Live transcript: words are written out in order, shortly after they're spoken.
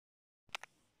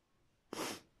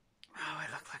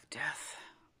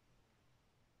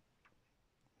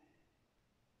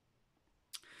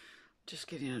Just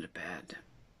getting into bed.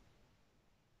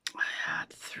 I had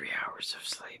 3 hours of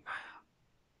sleep.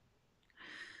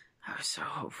 I was so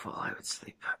hopeful I would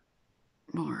sleep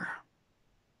more.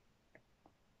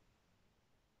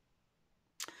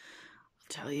 I'll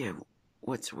tell you,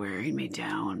 what's wearing me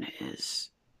down is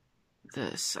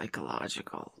the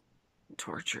psychological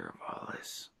torture of all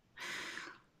this.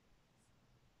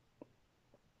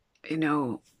 You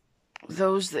know,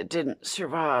 those that didn't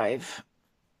survive,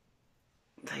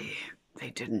 they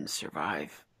didn't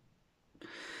survive.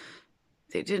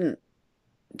 They didn't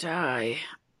die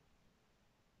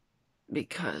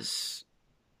because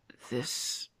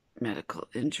this medical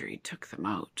injury took them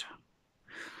out.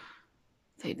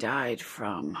 They died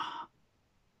from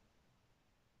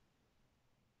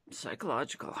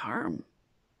psychological harm,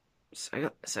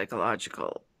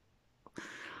 psychological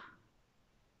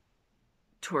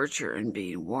torture, and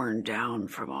being worn down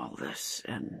from all this,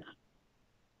 and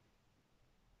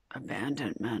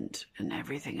abandonment and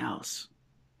everything else.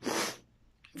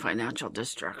 Financial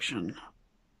destruction.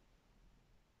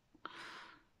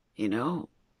 You know,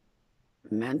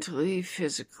 mentally,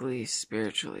 physically,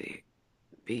 spiritually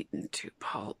beaten to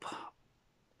pulp.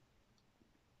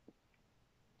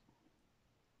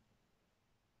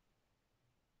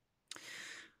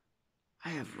 I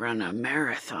have run a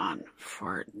marathon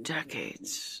for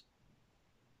decades.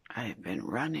 I have been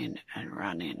running and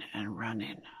running and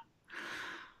running.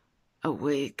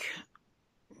 Awake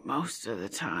most of the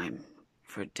time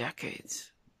for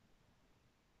decades.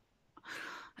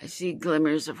 I see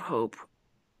glimmers of hope,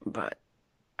 but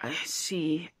I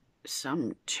see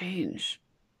some change.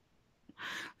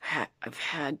 I've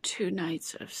had 2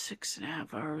 nights of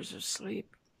 6.5 hours of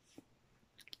sleep.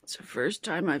 It's the first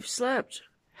time I've slept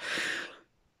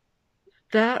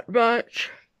that much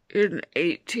in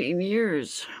 18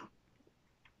 years.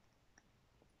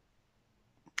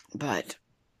 But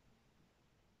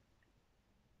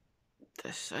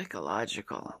the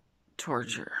psychological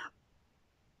torture,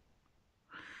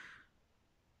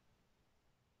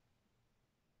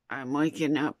 I'm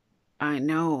waking up. I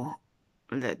know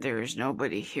that there is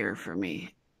nobody here for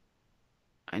me.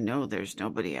 I know there's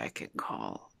nobody I can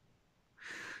call.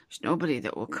 There's nobody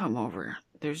that will come over.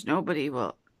 There's nobody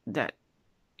that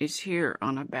is here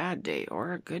on a bad day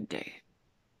or a good day.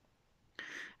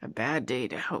 A bad day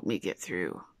to help me get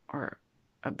through, or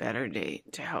a better day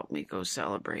to help me go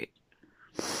celebrate.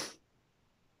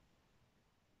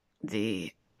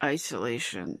 The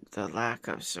isolation, the lack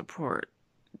of support,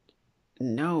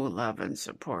 no love and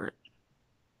support.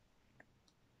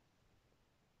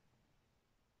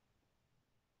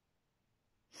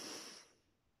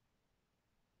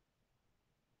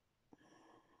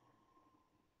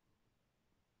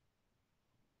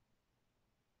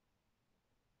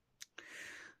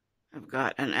 I've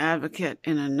got an advocate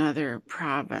in another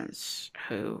province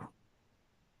who,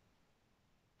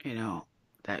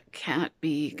 that can't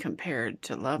be compared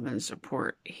to love and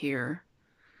support here.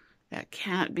 That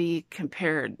can't be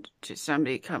compared to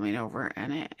somebody coming over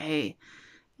and, hey,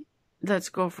 let's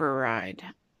go for a ride.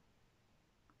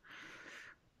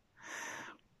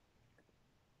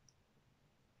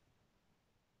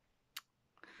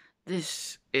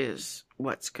 This is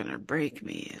what's going to break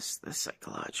me, is the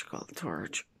psychological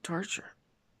torture.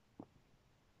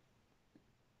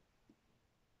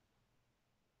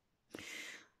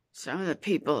 Some of the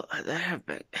people that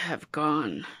have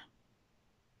gone,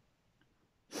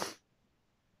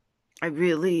 I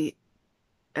really,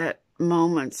 at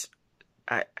moments,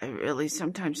 I really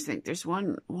sometimes think, there's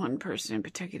one person in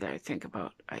particular I think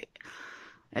about.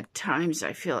 At times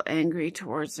I feel angry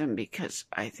towards them because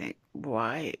I think,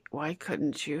 why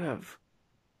couldn't you have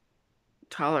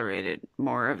tolerated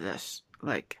more of this?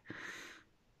 Like,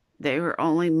 they were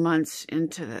only months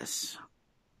into this.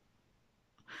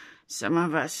 Some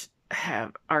of us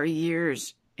are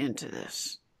years into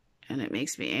this, and it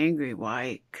makes me angry.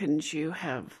 Why couldn't you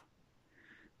have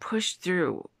pushed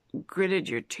through, gritted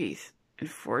your teeth, and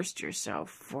forced yourself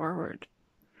forward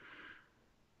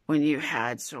when you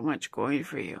had so much going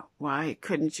for you? Why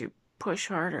couldn't you push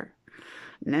harder?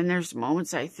 And then there's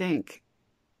moments I think,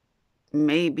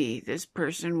 maybe this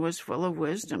person was full of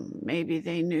wisdom. Maybe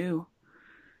they knew.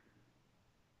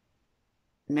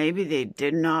 Maybe they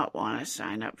did not want to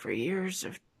sign up for years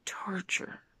of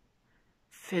torture,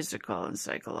 physical and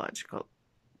psychological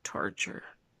torture.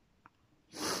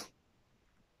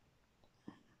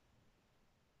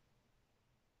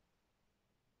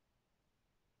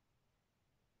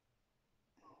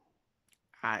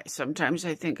 Sometimes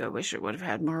I think I wish I would have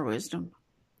had more wisdom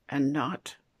and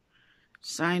not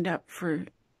signed up for,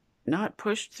 not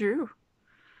pushed through.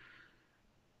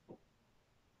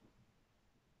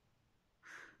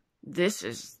 This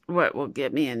is what will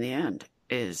get me in the end,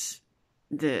 is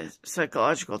the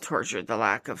psychological torture, the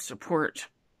lack of support.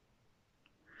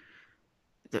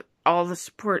 All the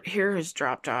support here has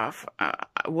dropped off.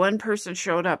 One person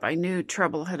showed up. I knew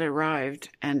trouble had arrived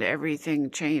and everything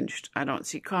changed. I don't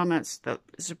see comments. The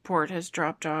support has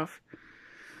dropped off.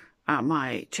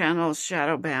 My channel is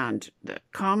shadow banned. The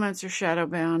comments are shadow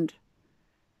banned.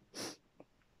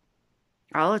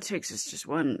 All it takes is just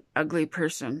one ugly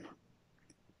person.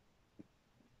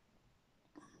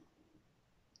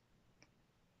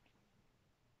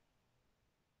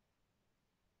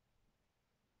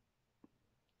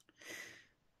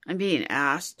 I'm being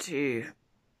asked to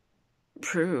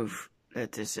prove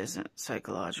that this isn't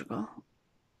psychological,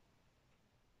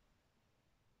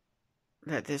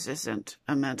 that this isn't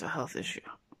a mental health issue.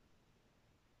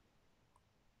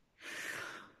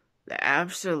 The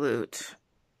absolute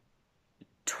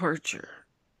torture,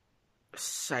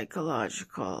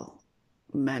 psychological,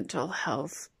 mental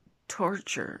health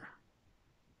torture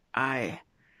I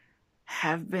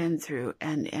have been through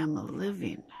and am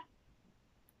living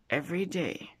every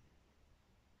day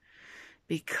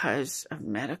because of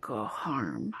medical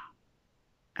harm,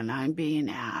 and I'm being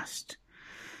asked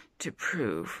to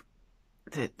prove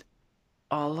that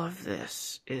all of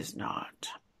this is not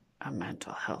a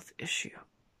mental health issue.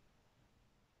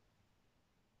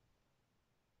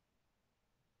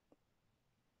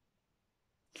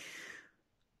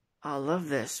 All of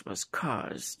this was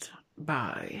caused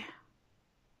by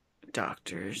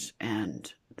doctors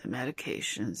and the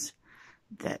medications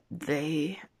that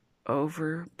they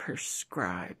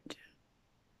overprescribed,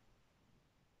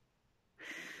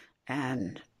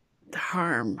 and the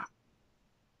harm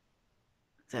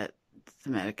that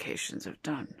the medications have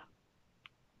done.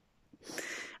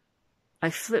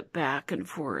 I flip back and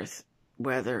forth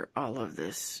whether all of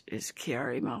this is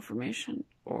Chiari malformation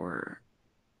or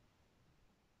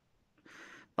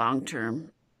long-term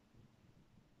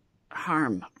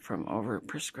harm from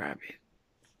overprescribing.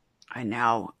 I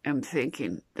now am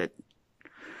thinking that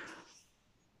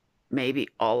maybe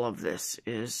all of this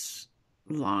is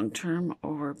long-term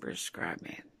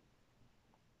overprescribing.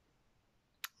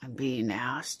 I'm being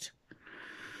asked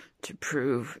to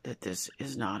prove that this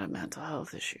is not a mental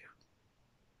health issue.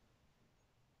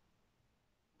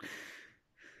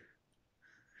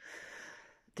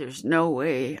 There's no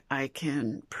way I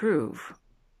can prove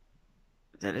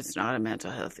that it's not a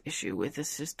mental health issue with a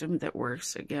system that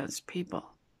works against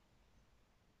people.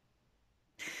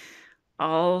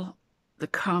 All the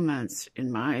comments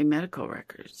in my medical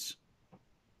records,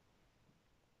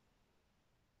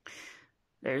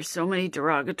 there's so many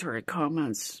derogatory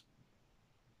comments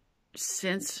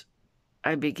since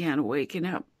I began waking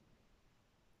up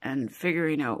and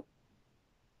figuring them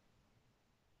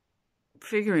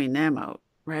out,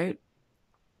 right?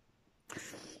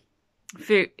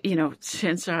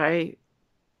 Since I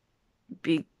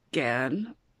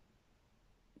began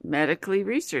medically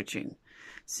researching,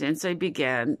 since I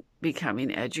began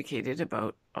becoming educated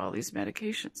about all these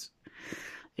medications.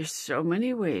 There's so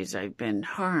many ways I've been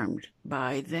harmed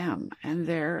by them and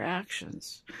their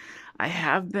actions. I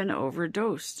have been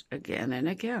overdosed again and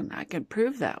again. I can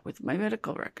prove that with my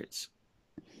medical records.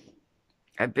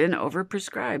 I've been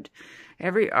overprescribed.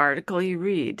 Every article you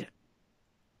read,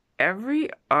 everything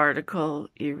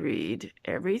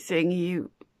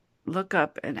you look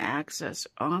up and access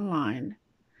online,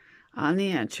 on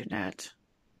the internet,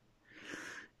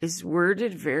 is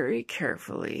worded very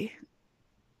carefully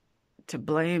to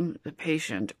blame the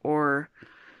patient, or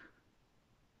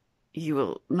you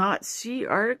will not see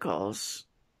articles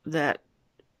that,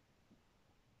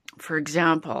 for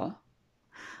example,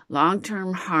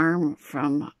 long-term harm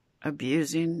from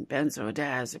abusing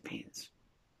benzodiazepines.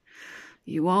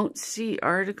 You won't see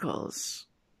articles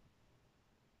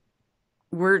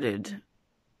worded.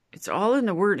 It's all in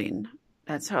the wording.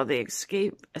 That's how they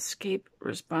escape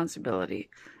responsibility,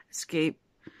 escape.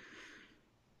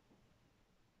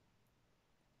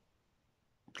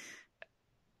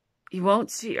 You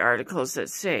won't see articles that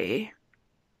say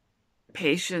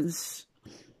patients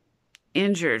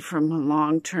injured from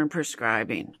long-term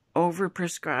prescribing,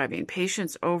 overprescribing,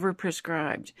 patients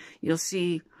overprescribed. You'll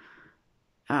see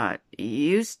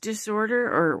use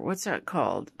disorder, or what's that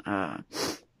called?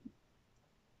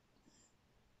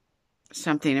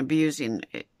 Something abusing.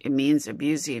 It means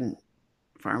abusing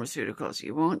pharmaceuticals.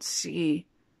 You won't see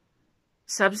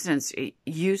substance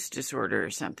use disorder or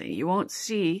something. You won't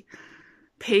see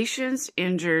patients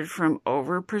injured from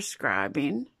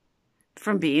overprescribing,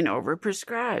 from being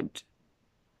overprescribed.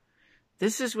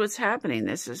 This is what's happening.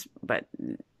 But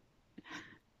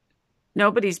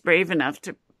nobody's brave enough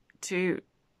to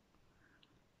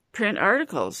print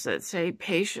articles that say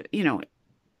patient,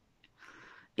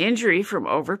 injury from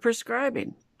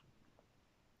overprescribing,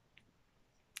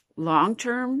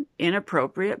 long-term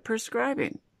inappropriate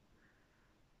prescribing.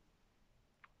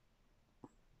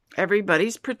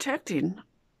 Everybody's protecting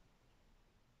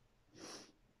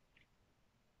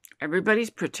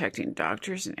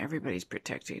doctors, and everybody's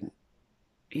protecting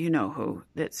you know who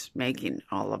that's making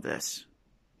all of this.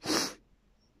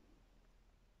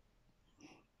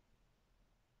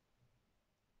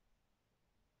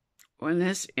 When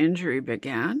this injury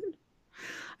began,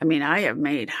 I have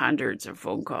made hundreds of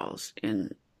phone calls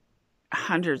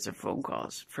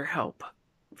for help,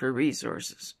 for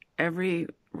resources. Every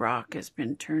rock has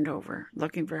been turned over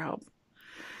looking for help.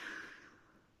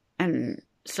 And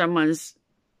someone's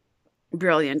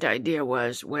brilliant idea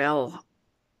was, well,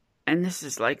 and this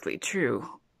is likely true,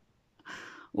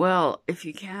 well, if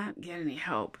you can't get any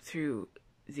help through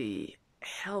the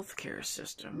healthcare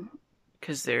system,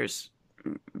 because there's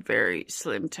very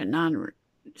slim to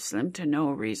no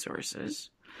resources,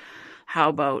 how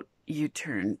about you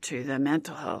turn to the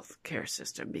mental health care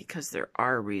system, because there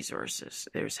are resources.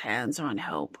 There's hands-on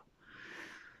help.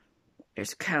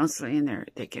 There's counseling there.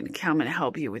 They can come and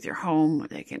help you with your home.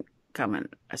 They can come and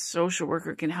a social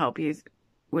worker can help you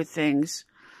with things.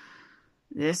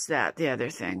 This, that, the other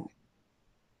thing.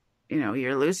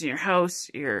 You're losing your house.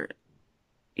 You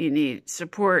need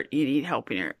support. You need help.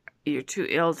 You're too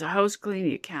ill to house clean.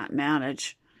 You can't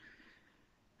manage.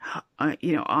 On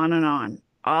and on.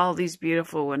 All these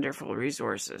beautiful, wonderful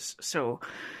resources. So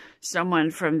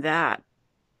someone from that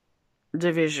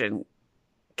division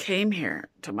came here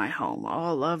to my home,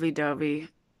 all lovey-dovey,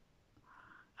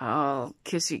 all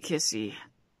kissy-kissy.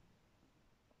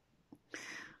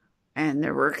 And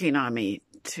they're working on me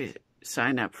to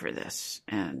sign up for this,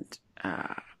 and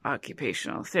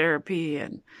occupational therapy,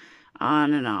 and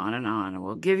on and on and on.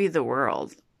 We'll give you the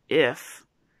world if,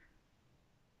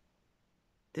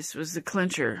 this was the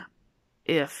clincher,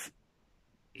 if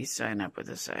you sign up with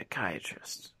a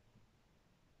psychiatrist.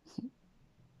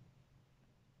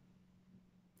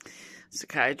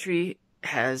 Psychiatry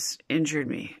has injured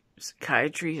me.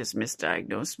 Psychiatry has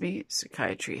misdiagnosed me.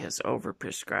 Psychiatry has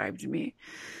overprescribed me.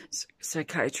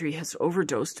 Psychiatry has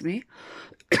overdosed me.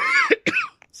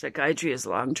 Psychiatry has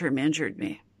long-term injured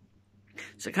me.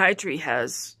 Psychiatry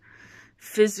has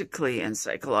physically and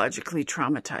psychologically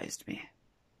traumatized me.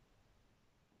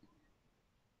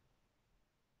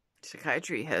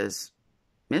 Psychiatry has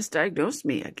misdiagnosed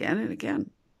me again and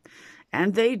again.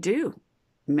 And they do.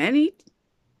 Many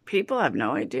people have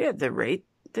no idea the rate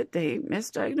that they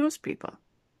misdiagnose people.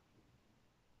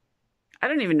 I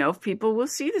don't even know if people will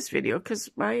see this video because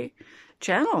my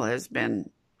channel has been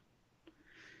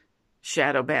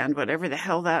shadow banned, whatever the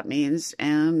hell that means.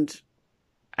 And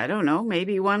I don't know,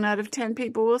 maybe 1 out of 10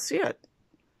 people will see it.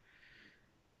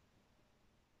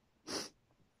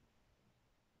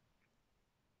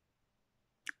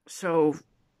 So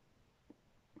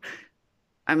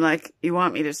I'm like, you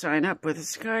want me to sign up with a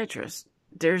psychiatrist?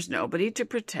 There's nobody to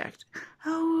protect.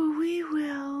 Oh, we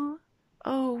will.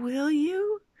 Oh, will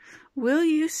you? Will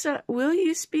you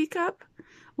speak up?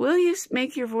 Will you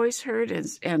make your voice heard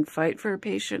and fight for a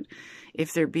patient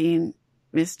if they're being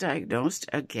misdiagnosed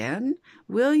again?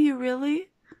 Will you really?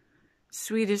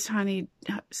 Sweetest honey,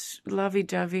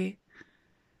 lovey-dovey.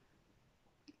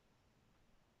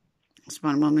 This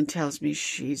one woman tells me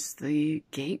she's the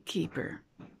gatekeeper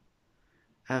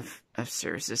of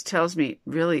services. Tells me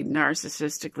really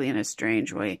narcissistically in a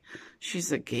strange way, she's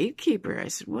the gatekeeper. I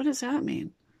said, what does that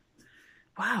mean?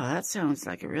 Wow, that sounds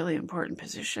like a really important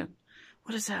position.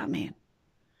 What does that mean?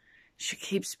 She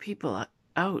keeps people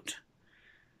out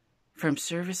from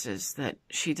services that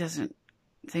she doesn't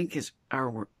think is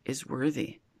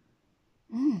worthy.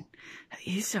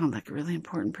 You sound like a really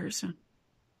important person.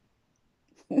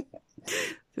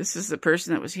 This is the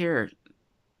person that was here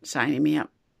signing me up.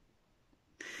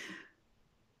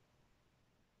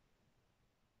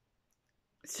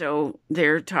 So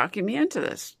they're talking me into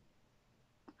this.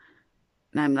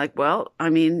 And I'm like, well,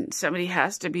 somebody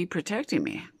has to be protecting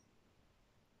me.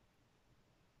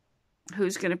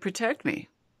 Who's going to protect me?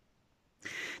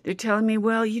 They're telling me,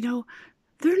 well,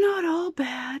 they're not all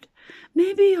bad.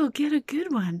 Maybe you'll get a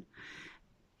good one.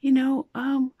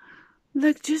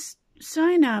 Look, just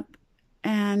sign up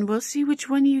and we'll see which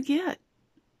one you get.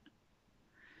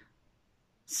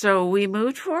 So we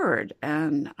moved forward,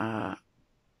 and I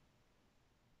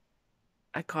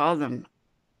called them,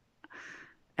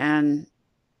 and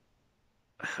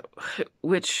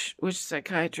which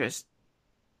psychiatrist,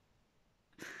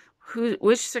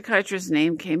 which psychiatrist's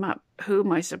name came up? Who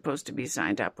am I supposed to be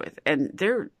signed up with? And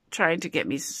they're trying to get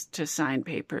me to sign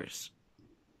papers.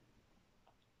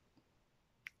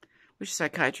 Which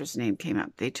psychiatrist's name came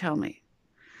up? They tell me.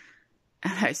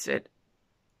 And I said,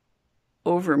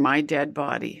 over my dead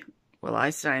body, will I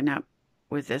sign up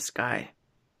with this guy?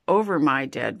 Over my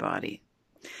dead body.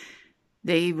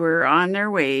 They were on their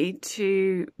way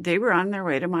to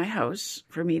my house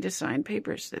for me to sign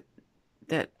papers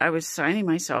that I was signing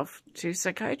myself to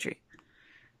psychiatry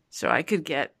so I could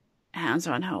get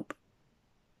hands-on help.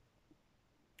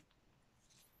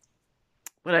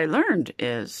 What I learned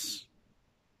is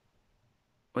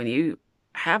when you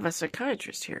have a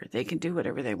psychiatrist here, they can do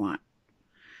whatever they want.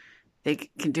 They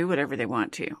can do whatever they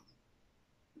want to.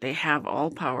 They have all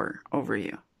power over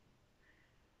you.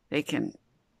 They can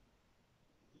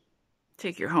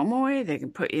take your home away. They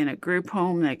can put you in a group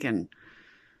home. They can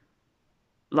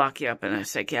lock you up in a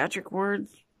psychiatric ward.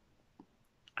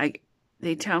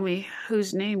 They tell me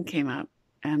whose name came up,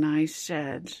 and I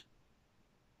said,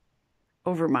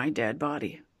 over my dead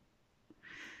body.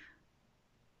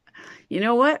 You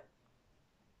know what?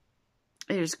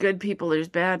 There's good people, there's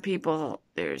bad people,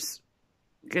 there's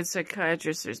good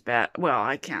psychiatrists, there's bad... Well,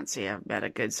 I can't say I've met a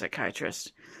good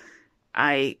psychiatrist.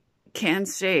 I can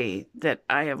say that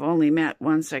I have only met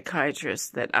one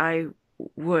psychiatrist that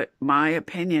my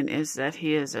opinion is that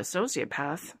he is a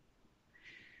sociopath.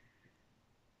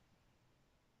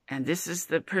 And this is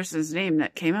the person's name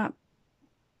that came up.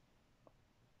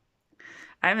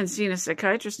 I haven't seen a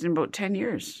psychiatrist in about 10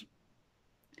 years.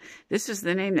 This is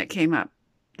the name that came up.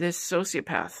 This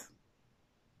sociopath.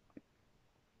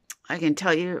 I can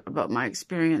tell you about my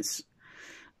experience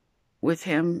with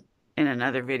him in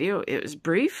another video. It was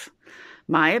brief.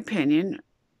 My opinion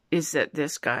is that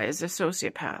this guy is a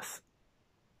sociopath.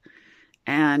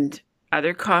 And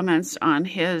other comments on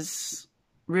his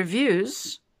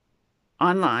reviews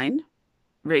online,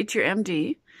 Rate Your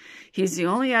MD, he's the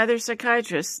only other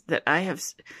psychiatrist that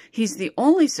he's the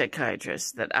only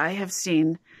psychiatrist that I have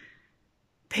seen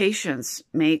patients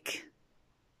make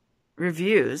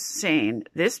reviews saying,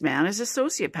 this man is a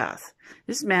sociopath.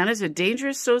 This man is a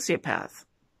dangerous sociopath.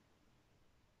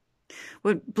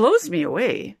 What blows me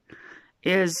away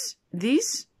is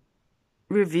these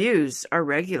reviews are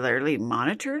regularly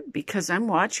monitored, because I'm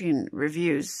watching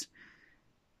reviews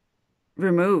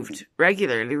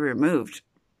regularly removed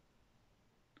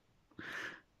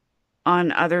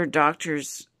on other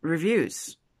doctors'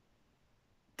 reviews.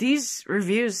 These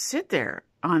reviews sit there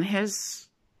on his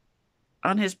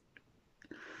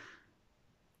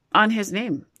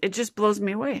name. It just blows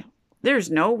me away. There's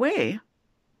no way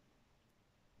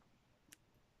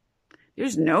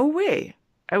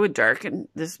I would darken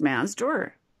this man's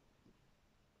door.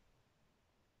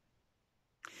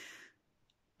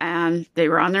 And they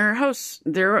were on their house.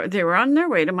 They were on their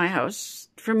way to my house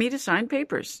for me to sign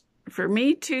papers, for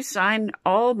me to sign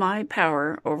all my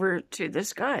power over to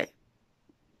this guy.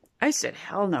 I said,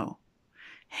 hell no.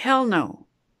 Hell no.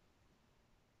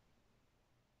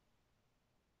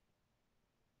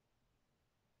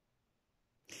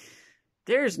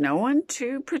 There's no one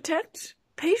to protect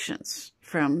patients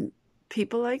from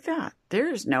people like that.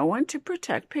 There's no one to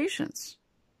protect patients.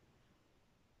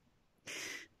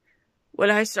 What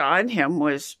I saw in him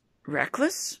was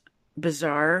reckless,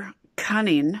 bizarre,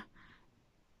 cunning,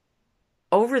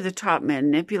 over-the-top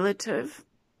manipulative,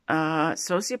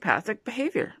 sociopathic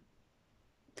behavior.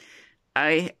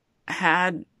 I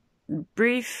had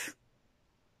brief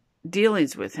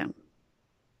dealings with him.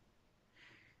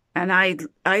 And I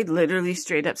literally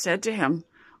straight up said to him,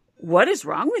 what is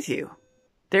wrong with you?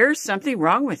 There's something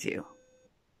wrong with you.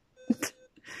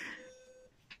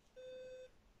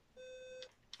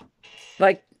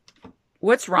 Like,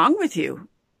 what's wrong with you?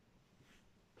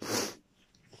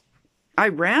 I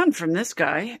ran from this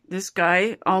guy. This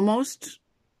guy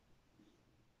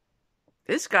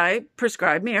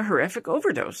prescribed me a horrific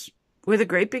overdose with a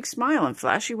great big smile and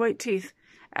flashy white teeth.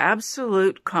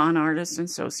 Absolute con artist and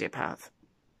sociopath.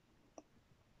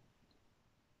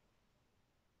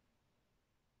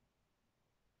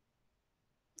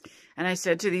 And I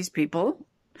said to these people,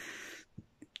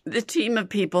 the team of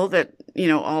people that,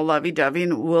 all lovey-dovey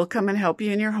and will come and help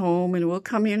you in your home and will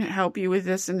come in and help you with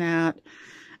this and that.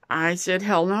 I said,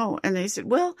 hell no. And they said,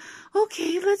 well,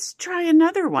 okay, let's try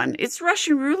another one. It's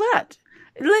Russian roulette.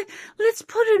 Let's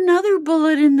put another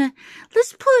bullet in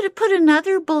let's put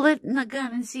another bullet in the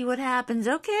gun and see what happens.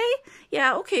 Okay?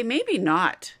 Yeah, okay, maybe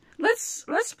not. Let's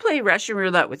play Russian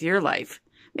roulette with your life.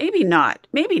 Maybe not.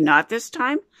 Maybe not this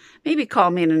time. Maybe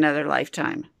call me in another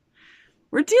lifetime.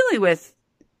 We're dealing with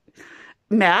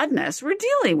madness. We're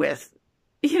dealing with,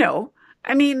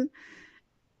 I mean,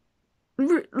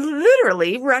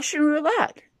 literally Russian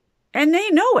roulette. And they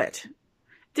know it.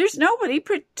 There's nobody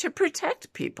to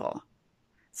protect people.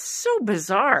 It's so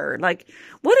bizarre. Like,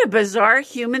 what a bizarre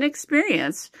human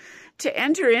experience to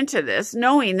enter into this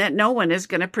knowing that no one is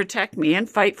going to protect me and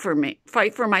fight for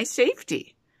my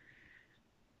safety.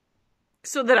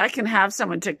 So that I can have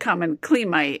someone to come and clean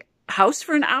my house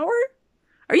for an hour?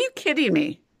 Are you kidding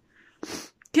me?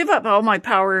 Give up all my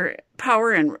power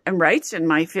and rights and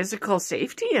my physical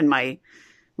safety and my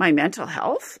mental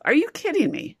health? Are you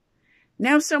kidding me?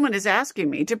 Now someone is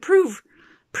asking me to prove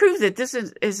that this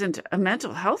isn't a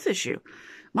mental health issue.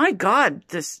 My God,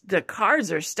 the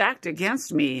cards are stacked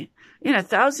against me in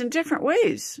 1,000 different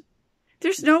ways.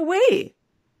 There's no way.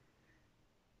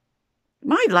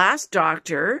 My last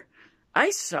doctor I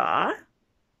saw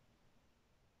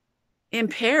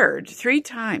impaired 3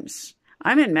 times.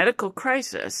 I'm in medical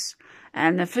crisis,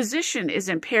 and the physician is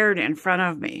impaired in front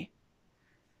of me.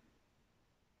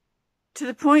 To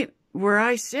the point where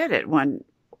I said at one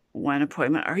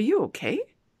appointment, "Are you okay?"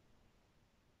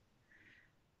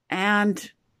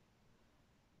 And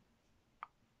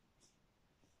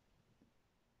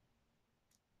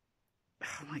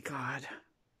oh my God.